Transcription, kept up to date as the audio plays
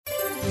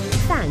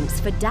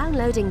Thanks for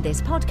downloading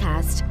this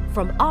podcast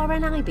from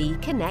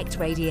RNIB Connect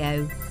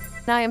Radio.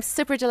 Now, I am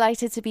super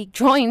delighted to be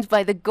joined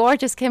by the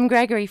gorgeous Kim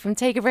Gregory from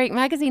Take a Break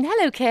magazine.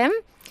 Hello, Kim.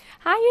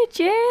 Hiya,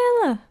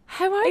 Jill.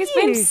 How are you? It's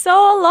been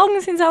so long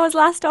since I was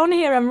last on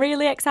here. I'm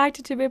really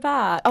excited to be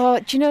back. Oh,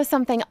 do you know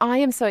something? I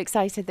am so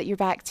excited that you're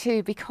back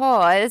too,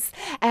 because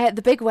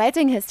the big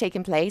wedding has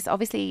taken place.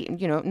 Obviously,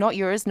 you know, not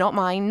yours, not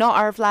mine, not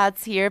our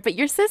Vlad's here, but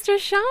your sister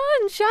Sian.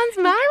 Sian's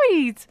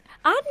married.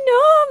 I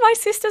know, my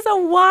sister's a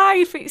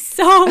wife. It's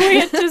so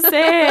weird to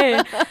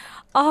say.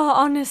 Oh,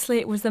 honestly,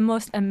 it was the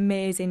most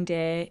amazing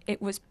day.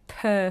 It was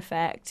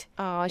perfect.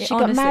 Oh, she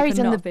got married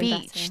on the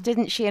beach,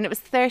 didn't she? And it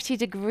was 30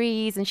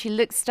 degrees and she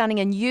looked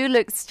stunning and you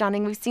looked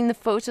stunning. We've seen the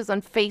photos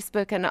on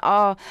Facebook and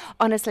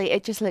honestly,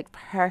 it just looked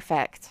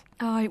perfect.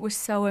 Oh, it was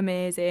so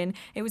amazing.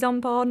 It was on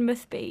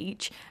Bournemouth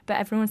Beach, but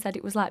everyone said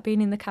it was like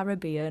being in the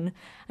Caribbean.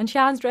 And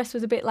Sian's dress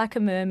was a bit like a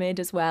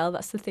mermaid as well.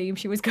 That's the theme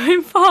she was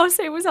going for,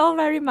 so it was all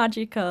very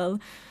magical.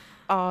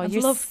 Oh, I'd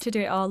love to do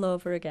it all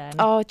over again.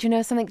 Oh, do you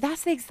know something?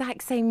 That's the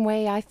exact same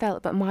way I felt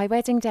about my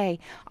wedding day.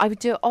 I would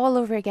do it all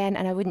over again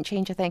and I wouldn't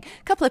change a thing.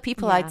 A couple of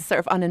people I'd sort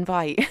of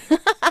uninvite.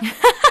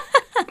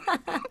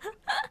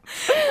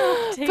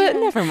 But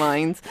never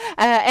mind.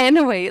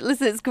 Anyway,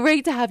 listen, it's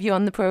great to have you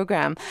on the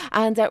programme.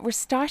 And we're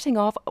starting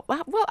off,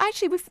 well,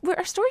 actually,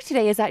 our story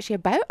today is actually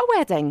about a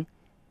wedding.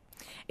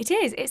 It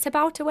is. It's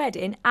about a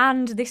wedding,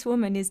 and this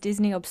woman is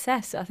Disney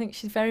obsessed. So I think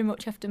she's very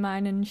much after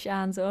mine and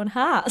Sian's own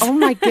heart. Oh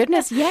my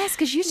goodness, yes,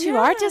 because you two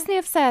are Disney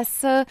obsessed.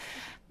 So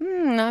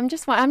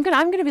I'm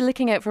gonna be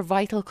looking out for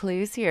vital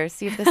clues here.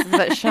 See if this is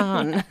about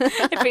Sian.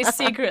 If it's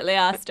secretly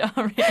our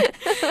story.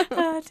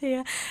 Oh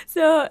dear.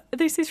 So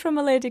this is from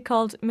a lady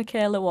called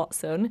Michaela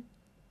Watson.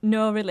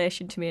 No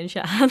relation to me and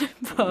Sian.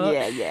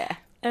 But, yeah.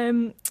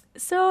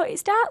 So it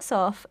starts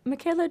off,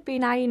 Michaela had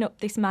been eyeing up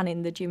this man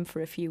in the gym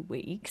for a few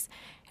weeks.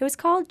 He was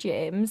called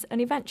James,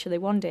 and eventually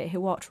one day he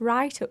walked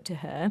right up to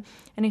her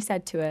and he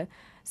said to her,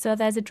 "So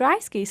there's a dry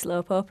ski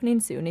slope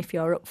opening soon if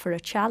you're up for a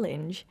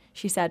challenge."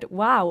 She said,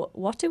 "Wow,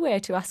 what a way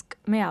to ask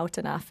me out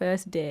on our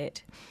first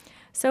date."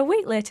 So a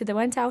week later they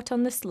went out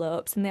on the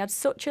slopes and they had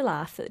such a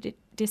laugh that they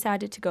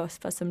decided to go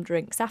for some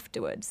drinks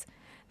afterwards.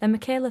 Then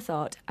Michaela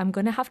thought, "I'm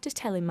going to have to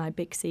tell him my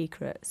big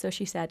secret." So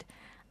she said,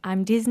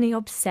 "I'm Disney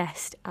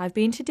obsessed. I've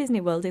been to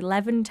Disney World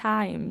 11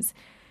 times.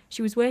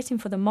 She was waiting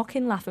for the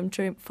mocking laugh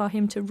for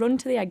him to run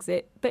to the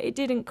exit, but it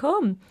didn't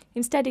come.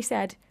 Instead, he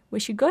said, "We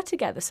should go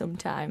together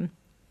sometime."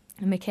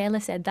 And Michaela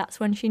said that's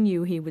when she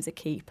knew he was a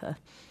keeper.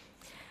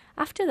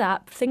 After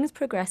that, things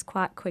progressed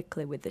quite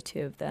quickly with the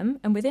two of them,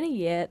 and within a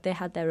year, they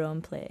had their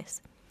own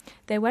place.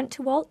 They went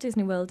to Walt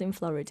Disney World in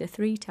Florida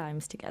 3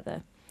 times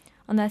together.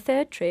 On their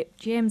third trip,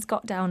 James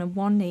got down on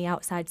one knee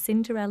outside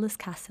Cinderella's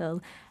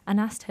castle and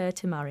asked her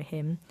to marry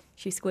him.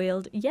 She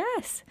squealed,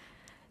 "Yes."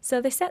 So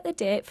they set the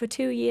date for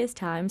 2 years'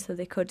 time so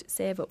they could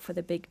save up for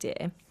the big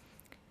day.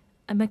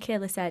 And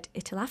Michaela said,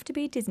 "It'll have to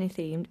be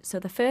Disney-themed, so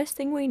the first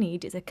thing we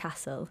need is a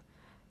castle."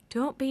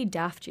 "Don't be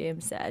daft,"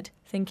 James said,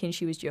 thinking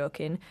she was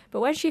joking,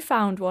 but when she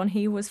found one,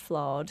 he was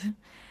floored.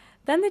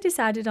 Then they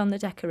decided on the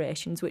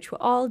decorations, which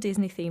were all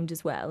Disney-themed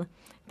as well.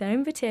 Their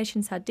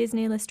invitations had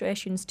Disney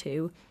illustrations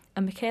too,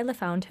 and Michaela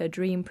found her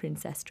dream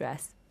princess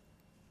dress.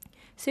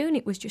 Soon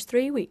it was just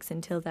 3 weeks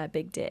until their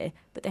big day,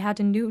 but they had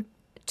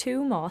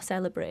 2 more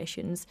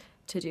celebrations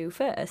to do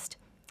first.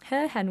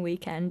 Her hen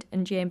weekend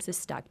and James's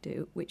stag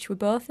do, which were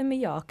both in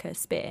Mallorca,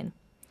 Spain.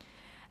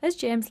 As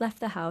James left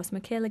the house,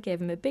 Michaela gave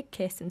him a big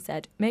kiss and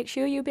said, "Make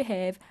sure you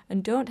behave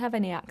and don't have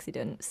any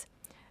accidents."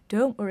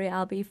 "Don't worry,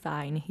 I'll be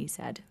fine," he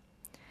said.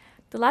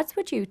 The lads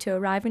were due to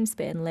arrive in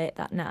Spain late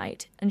that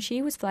night, and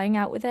she was flying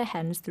out with her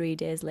hens 3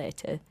 days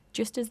later,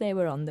 just as they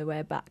were on their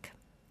way back.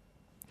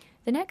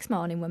 The next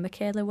morning when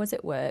Michaela was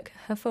at work,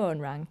 her phone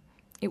rang.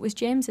 It was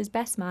James's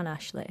best man,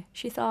 Ashley.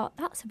 She thought,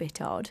 that's a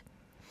bit odd.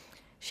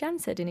 She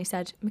answered and he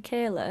said,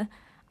 "Michaela,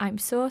 I'm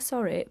so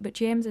sorry, but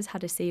James has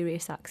had a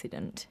serious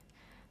accident."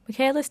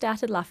 Michaela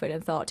started laughing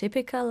and thought,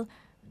 typical,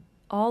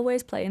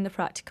 always playing the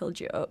practical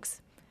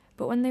jokes.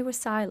 But when there was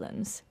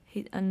silence,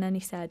 then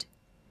he said,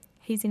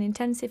 "He's in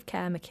intensive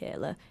care,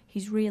 Michaela.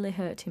 He's really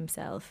hurt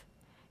himself.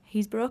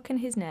 He's broken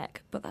his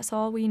neck, but that's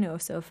all we know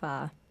so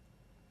far."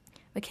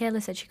 Michaela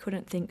said she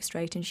couldn't think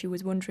straight and she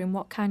was wondering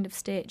what kind of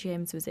state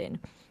James was in.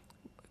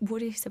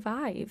 Would he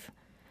survive?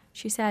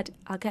 She said,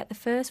 "I'll get the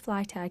first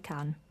flight I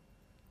can."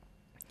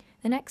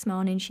 The next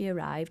morning she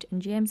arrived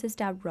and James's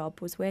dad Rob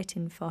was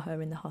waiting for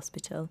her in the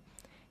hospital.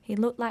 He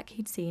looked like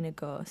he'd seen a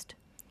ghost.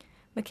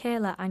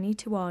 "Michaela, I need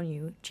to warn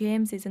you,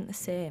 James isn't the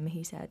same,"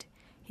 he said.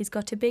 "He's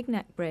got a big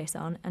neck brace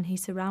on and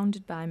he's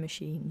surrounded by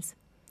machines."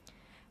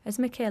 As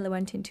Michaela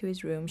went into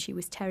his room, she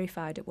was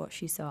terrified at what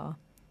she saw.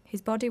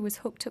 His body was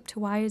hooked up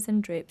to wires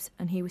and drips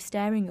and he was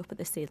staring up at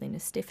the ceiling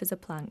as stiff as a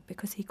plank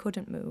because he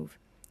couldn't move.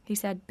 He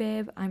said,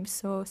 "Babe, I'm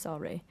so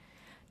sorry."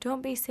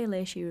 "Don't be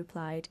silly," she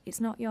replied. "It's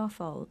not your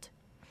fault."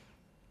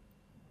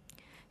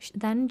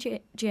 Then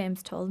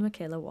James told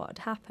Michaela what had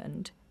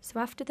happened. So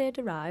after they'd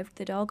arrived,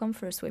 they'd all gone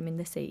for a swim in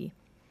the sea.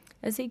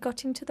 As he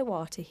got into the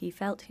water, he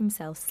felt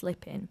himself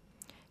slipping.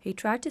 He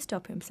tried to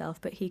stop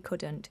himself, but he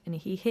couldn't, and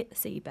he hit the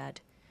seabed.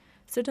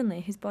 Suddenly,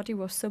 his body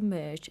was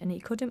submerged and he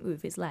couldn't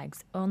move his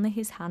legs, only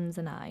his hands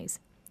and eyes.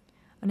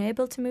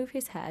 Unable to move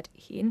his head,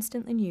 he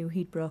instantly knew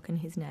he'd broken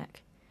his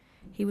neck.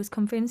 He was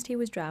convinced he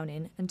was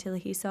drowning until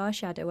he saw a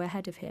shadow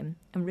ahead of him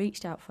and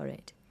reached out for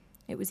it.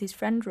 It was his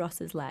friend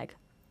Ross's leg.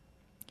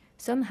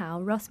 Somehow,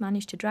 Ross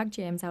managed to drag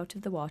James out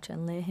of the water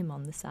and lay him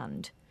on the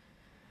sand.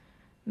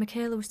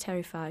 Michaela was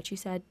terrified. She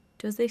said,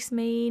 "Does this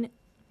mean..."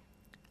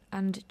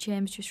 And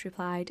James just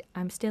replied,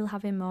 "I'm still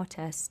having more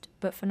tests,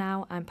 but for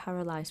now I'm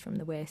paralysed from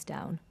the waist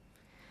down."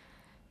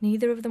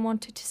 Neither of them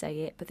wanted to say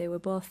it, but they were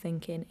both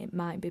thinking it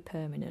might be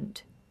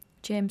permanent.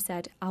 James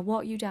said, "I'll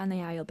walk you down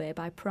the aisle, babe,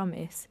 I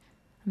promise."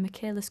 And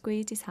Michaela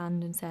squeezed his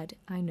hand and said,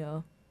 "I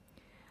know."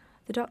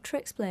 The doctor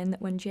explained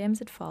that when James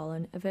had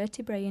fallen, a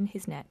vertebrae in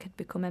his neck had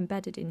become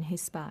embedded in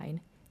his spine.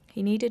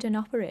 He needed an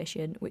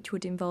operation which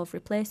would involve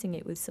replacing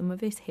it with some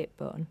of his hip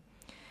bone.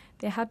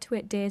 They had to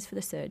wait days for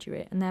the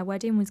surgery, and their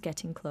wedding was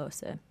getting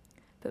closer.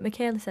 But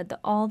Michaela said that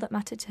all that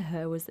mattered to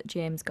her was that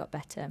James got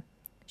better.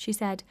 She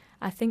said,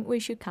 "I think we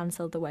should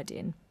cancel the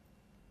wedding."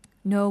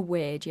 "No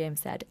way,"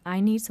 James said. "I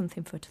need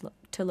something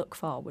to look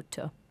forward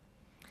to."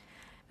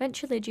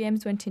 Eventually,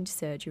 James went into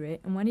surgery,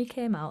 and when he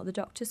came out, the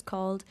doctors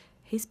called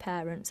his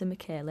parents and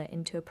Michaela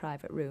into a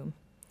private room.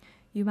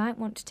 "You might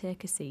want to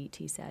take a seat,"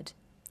 he said.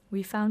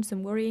 "We found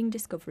some worrying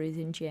discoveries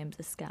in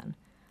James's scan.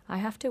 I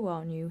have to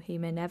warn you, he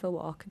may never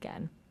walk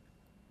again."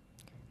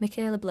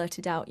 Michaela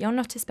blurted out, "You're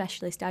not a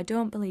specialist, I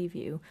don't believe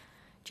you."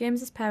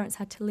 James's parents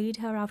had to lead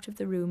her out of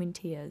the room in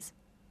tears.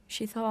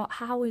 She thought,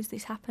 how is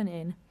this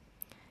happening?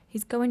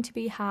 "He's going to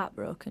be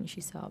heartbroken,"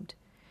 she sobbed.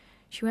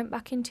 She went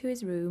back into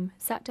his room,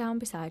 sat down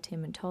beside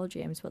him and told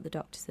James what the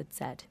doctors had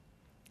said.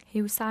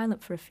 He was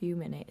silent for a few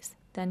minutes.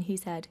 Then he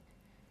said,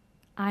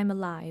 "I'm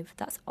alive,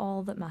 that's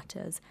all that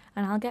matters,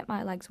 and I'll get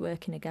my legs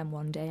working again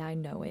one day, I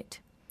know it."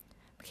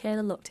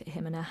 Michaela looked at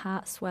him and her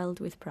heart swelled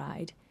with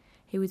pride.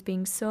 He was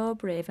being so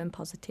brave and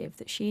positive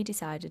that she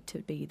decided to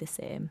be the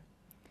same.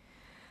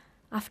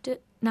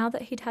 Now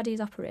that he'd had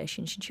his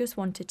operation, she just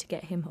wanted to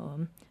get him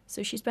home,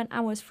 so she spent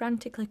hours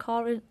frantically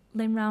calling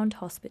round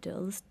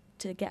hospitals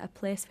to get a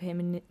place for him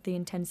in the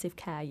intensive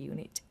care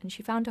unit, and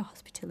she found a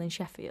hospital in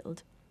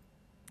Sheffield.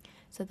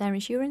 So their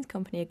insurance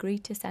company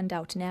agreed to send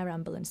out an air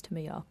ambulance to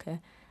Mallorca,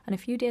 and a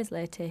few days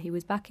later he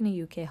was back in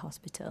a UK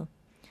hospital.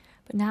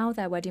 But now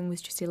their wedding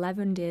was just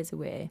 11 days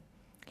away.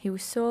 He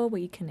was so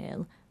weak and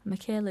ill, and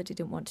Michaela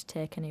didn't want to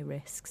take any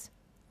risks.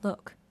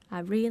 "Look, I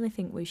really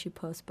think we should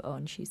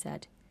postpone," she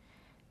said.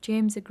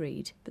 James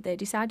agreed, but they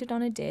decided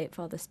on a date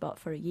for the spot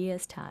for a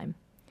year's time.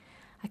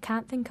 "I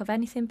can't think of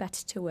anything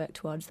better to work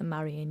towards than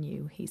marrying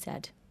you," he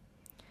said.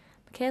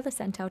 Michaela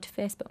sent out a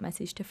Facebook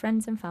message to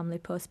friends and family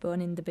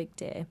postponing the big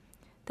day.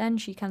 Then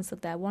she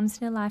cancelled their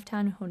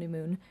once-in-a-lifetime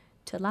honeymoon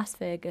to Las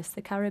Vegas,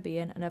 the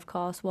Caribbean, and of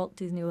course Walt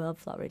Disney World,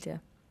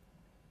 Florida.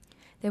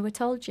 They were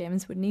told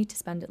James would need to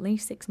spend at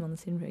least 6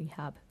 months in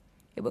rehab.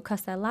 It would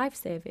cost their life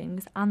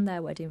savings and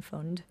their wedding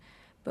fund,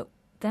 but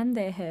then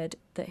they heard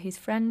that his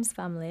friends,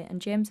 family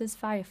and James's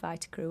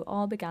firefighter crew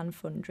all began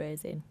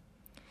fundraising.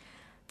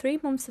 3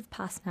 months have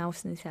passed now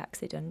since the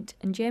accident,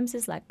 and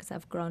James's legs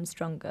have grown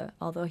stronger,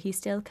 although he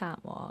still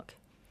can't walk.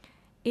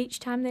 Each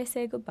time they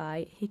say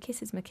goodbye, he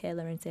kisses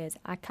Michaela and says,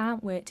 "I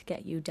can't wait to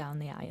get you down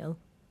the aisle."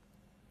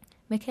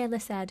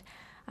 Michaela said,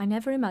 "I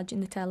never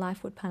imagined that our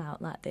life would pan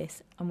out like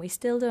this, and we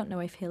still don't know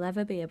if he'll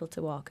ever be able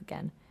to walk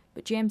again.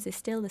 But James is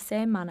still the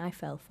same man I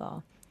fell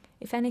for.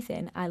 If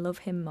anything, I love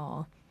him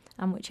more.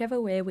 And whichever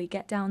way we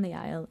get down the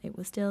aisle, it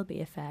will still be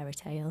a fairy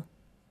tale."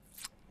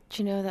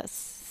 Do you know, that's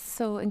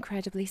so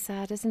incredibly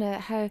sad, isn't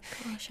it? How,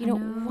 Gosh, you know,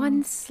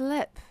 one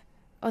slip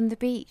on the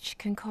beach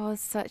can cause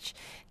such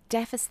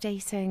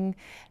devastating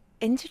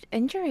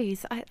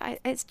injuries.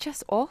 It's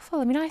just awful.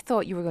 I mean, I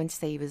thought you were going to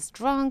say he was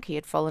drunk, he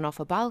had fallen off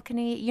a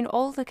balcony, you know,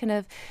 all the kind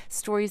of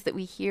stories that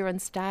we hear on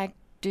stag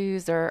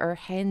do's or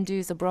hen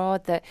do's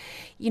abroad, that,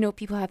 you know,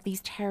 people have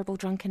these terrible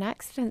drunken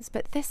accidents,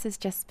 but this has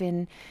just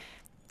been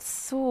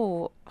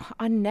so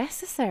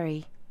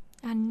unnecessary.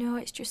 I know,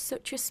 it's just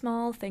such a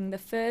small thing. The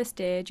first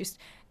day, just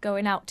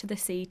going out to the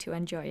sea to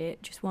enjoy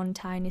it, just one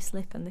tiny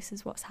slip, and this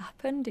is what's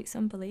happened. It's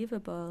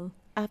unbelievable.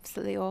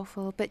 Absolutely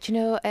awful. But, you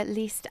know, at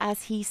least,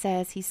 as he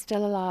says, he's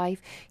still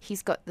alive.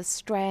 He's got the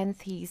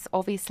strength. He's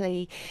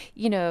obviously,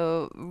 you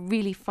know,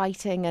 really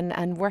fighting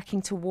and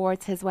working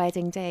towards his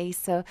wedding day.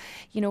 So,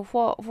 you know,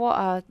 what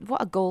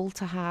a goal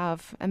to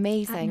have.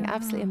 Amazing.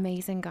 Absolutely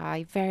amazing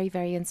guy. Very,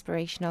 very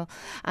inspirational.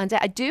 And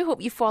I do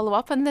hope you follow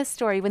up on this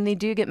story when they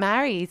do get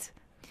married.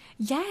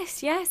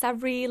 Yes, I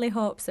really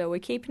hope so. We're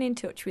keeping in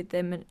touch with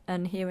them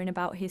and hearing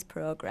about his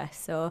progress.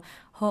 So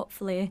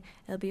hopefully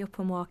he'll be up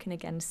and walking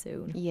again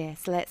soon.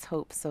 Yes, let's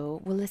hope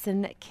so. Well,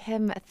 listen,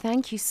 Kim,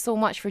 thank you so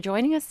much for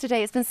joining us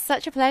today. It's been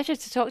such a pleasure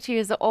to talk to you,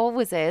 as it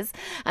always is.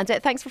 And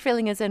thanks for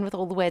filling us in with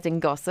all the wedding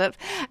gossip.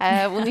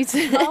 We'll need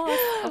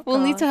to we'll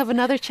need to have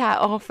another chat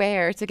off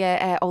air to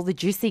get all the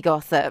juicy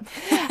gossip.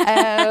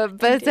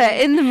 But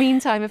in the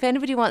meantime, if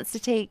anybody wants to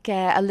take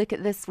a look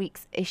at this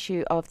week's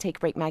issue of Take a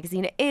Break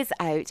magazine, it is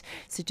out.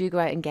 So do go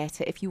out and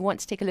get it. If you want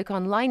to take a look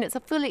online, it's a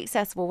fully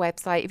accessible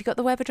website. Have you got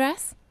the web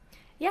address?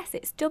 Yes,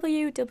 it's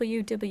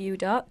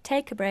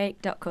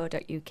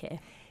www.takeabreak.co.uk.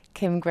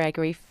 Kim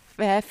Gregory,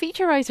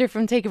 feature writer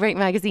from Take a Break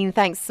magazine.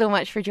 Thanks so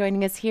much for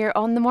joining us here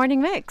on The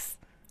Morning Mix.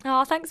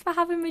 Oh, thanks for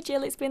having me,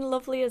 Jill. It's been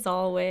lovely as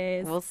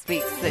always. We'll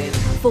speak soon.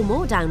 For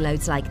more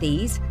downloads like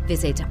these,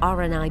 visit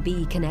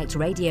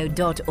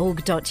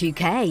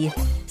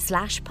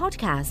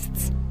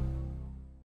rnibconnectradio.org.uk/podcasts.